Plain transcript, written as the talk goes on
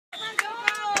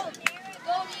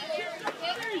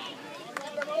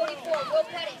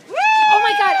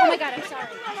got it, sorry.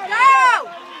 Go!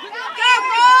 Go,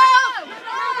 Gold!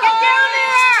 Get down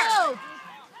there!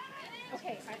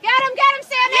 Okay. Get him,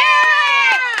 Sammy!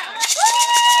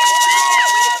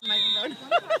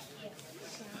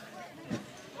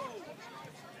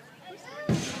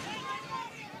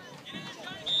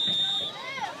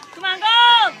 Come on,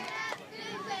 Gold!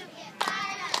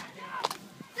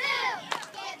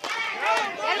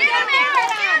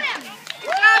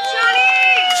 Good job, Johnny!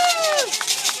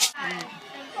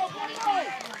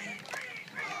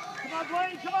 Come on,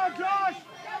 Blaine! Come on, Josh!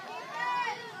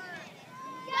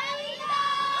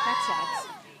 That's sad.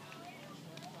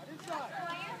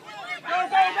 Go,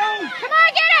 go, go! Come on,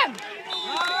 get him!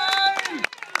 Nice!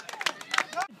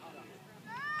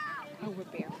 Oh, we're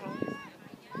barefoot.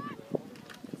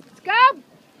 Let's go!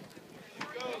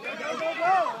 Go, go, go,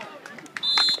 go!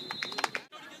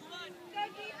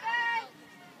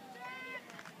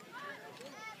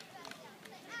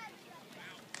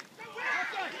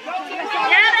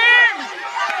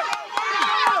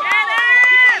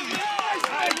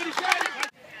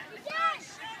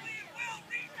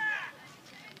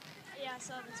 Yeah, I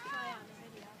saw this try on the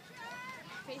video.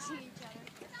 Facing each other.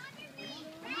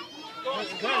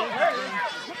 Let's go.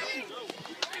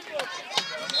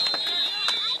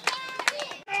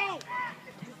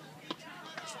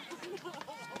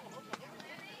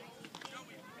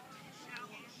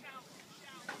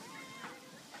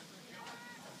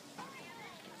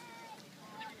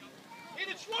 Hit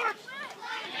it, Schwartz!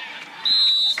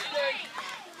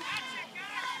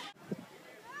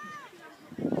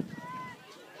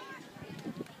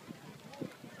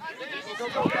 Go,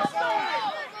 go, go, go!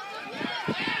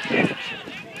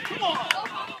 Come on!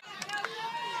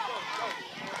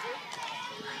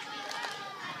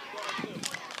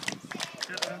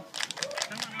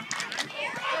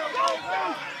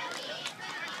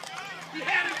 You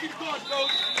had it, keep going,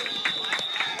 Coach!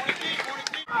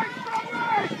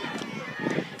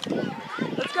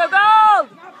 Let's go, Gold!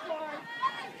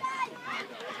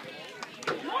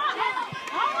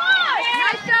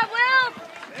 Nice job, Will!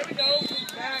 There we go.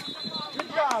 Back. Good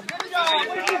job. Good job.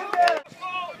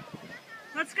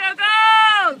 Let's go,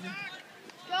 Gold!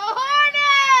 Go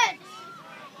Hornets!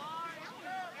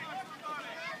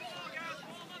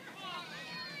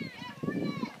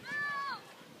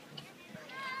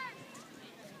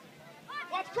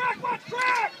 Watch crack! Watch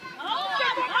crack!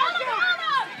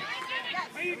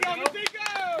 There you go, Nico!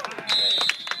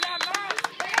 Yeah, nice!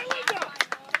 There we go!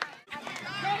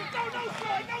 Go, go, no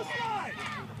slide, no slide!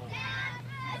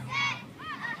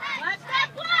 Let's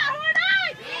go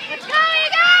Hornets! Let's go,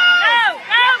 Eagles!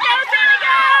 Go, Sammy,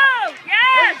 go!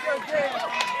 Yes! Go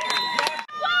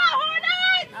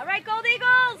Hornets! All right, Gold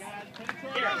Eagles!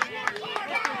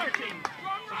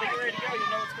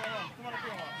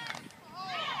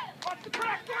 Watch the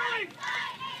crack, Barry!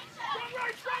 Strong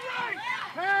right, strong right!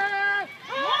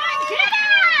 Get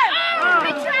him! Oh.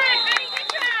 Good try, Benny, good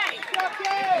try! Stop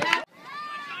there!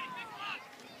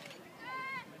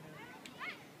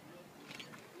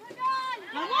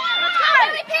 Come on, let's go,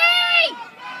 Billy P!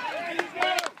 There you go!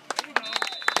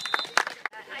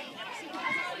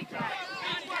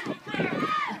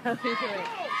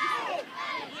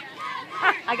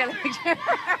 I got a picture.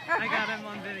 I got him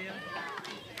on video.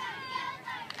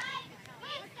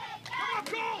 Come on,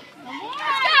 go!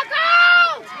 Let's go, go!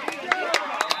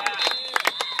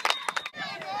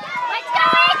 Let's go,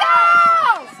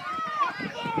 Eagles!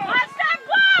 Let's go,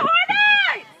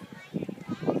 Hornets!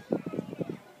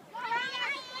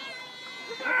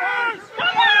 Come on!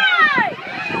 Come on!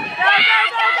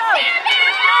 Go!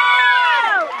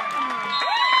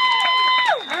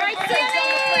 All right,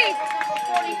 Sammy!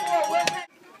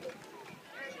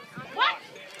 What?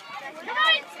 Come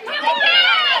on, Billy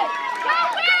P! Go,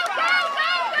 Will, go, go,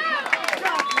 go!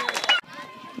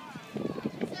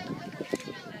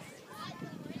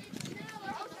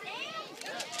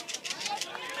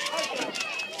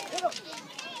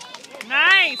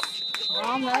 Nice!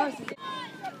 Almost.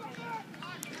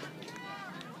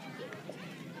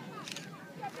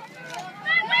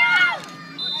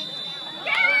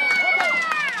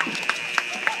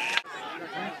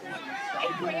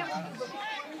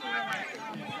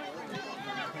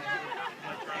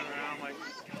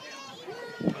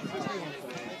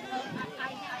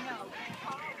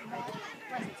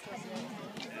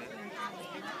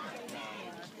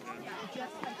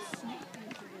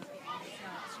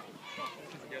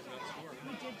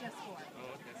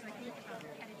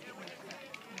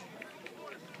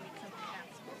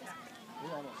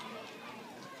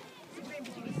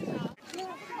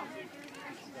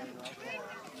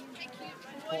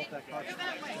 Thank you.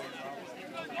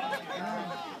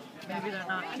 Maybe they're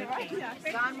not kicking.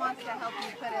 Don wants to help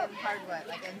you put in hardwood,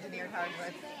 like engineered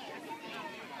hardwood.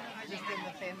 Just in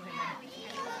the family name.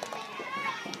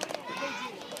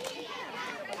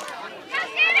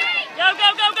 Go, go,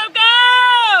 go, go, go!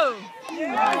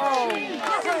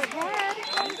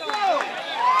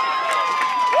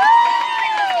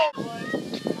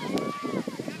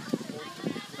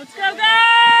 Let's go, go!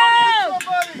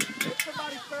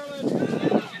 Somebody, Sterling.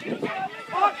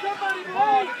 Oh, somebody,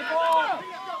 ball.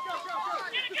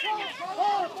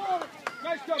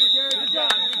 Nice cover, Gary. Good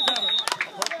job.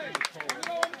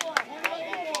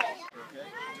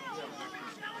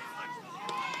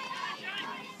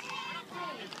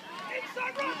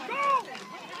 Inside run, go!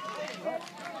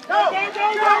 Go, go, go,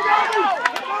 go, go!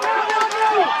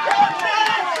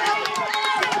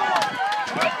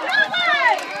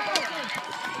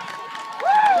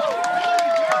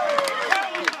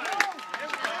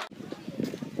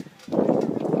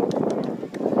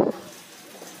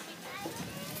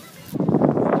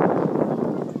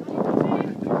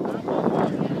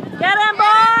 Get him,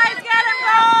 boys! Get him,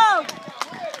 goal!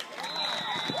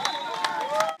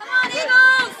 Come on,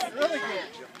 Eagles!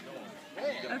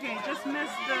 Okay, just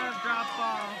missed the drop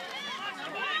ball.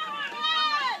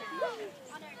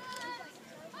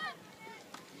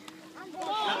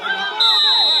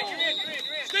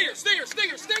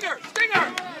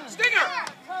 Stinger!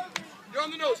 You're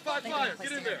on the nose, 5 flyers,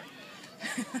 get in there.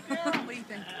 What do you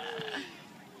think?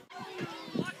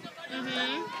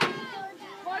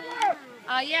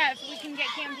 Yeah, if we can get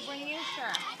Cam to bring you,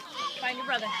 sure. Find your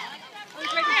brother. Oh,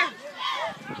 he's right there.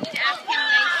 You need to ask him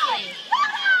nicely.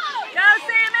 Go,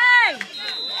 Sammy!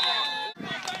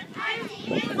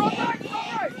 Go back, go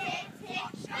right!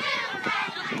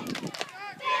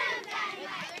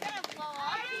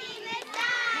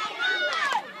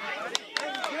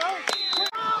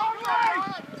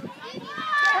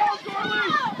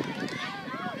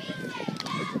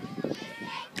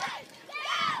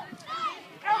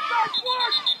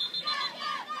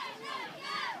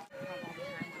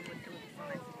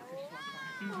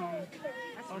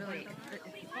 That's really, it's the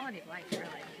quality of life,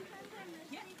 really.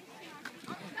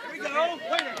 Here we go.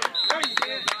 Wait a minute. There you go.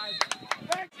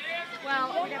 Well,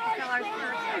 we have to sell ours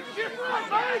first. Get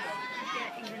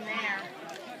even there.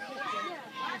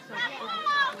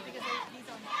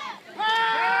 All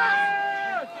right.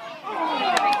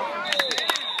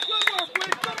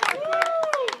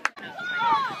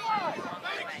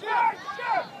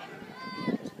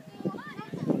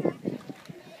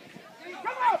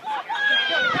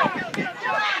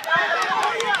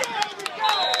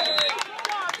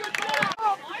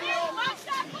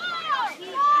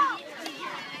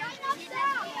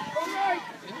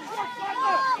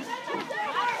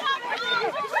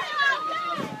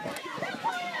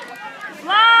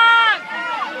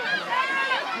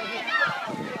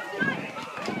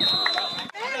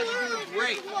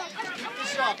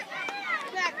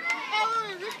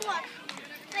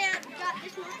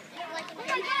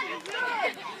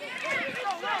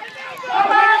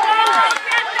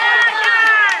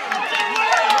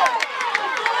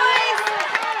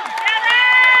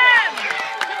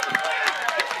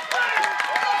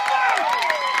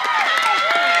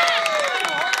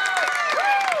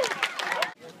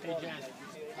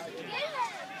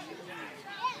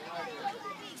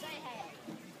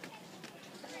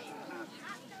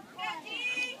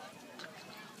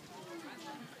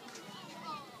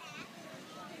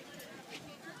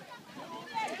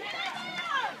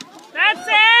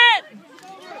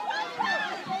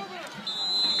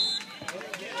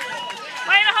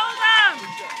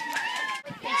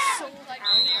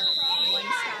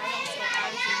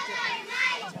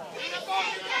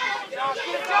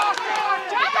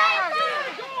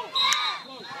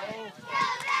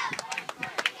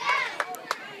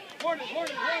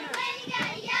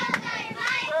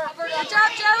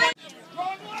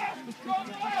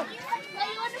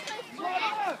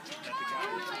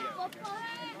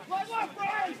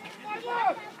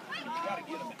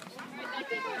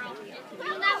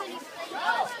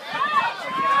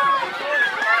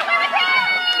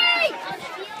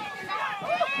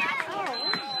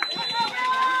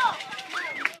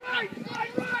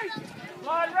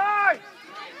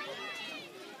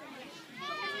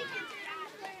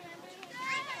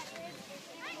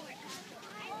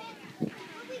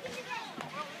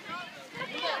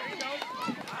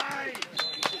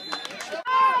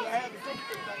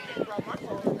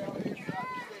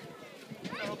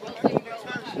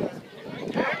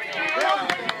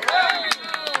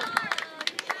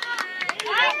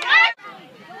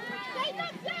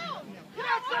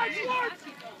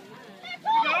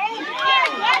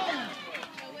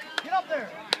 Together.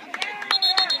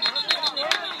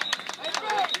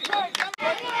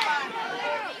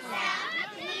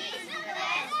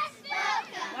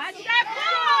 Watch that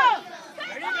ball!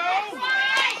 There you go.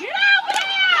 Get over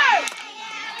there!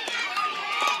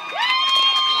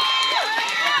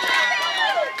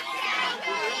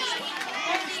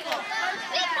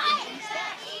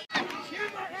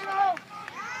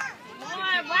 Come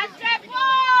on, watch that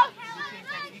ball!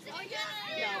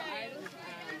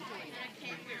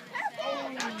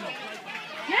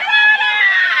 Get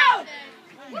out!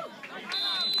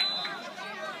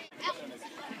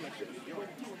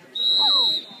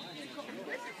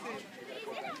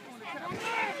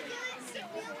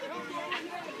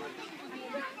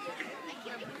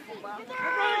 Come on.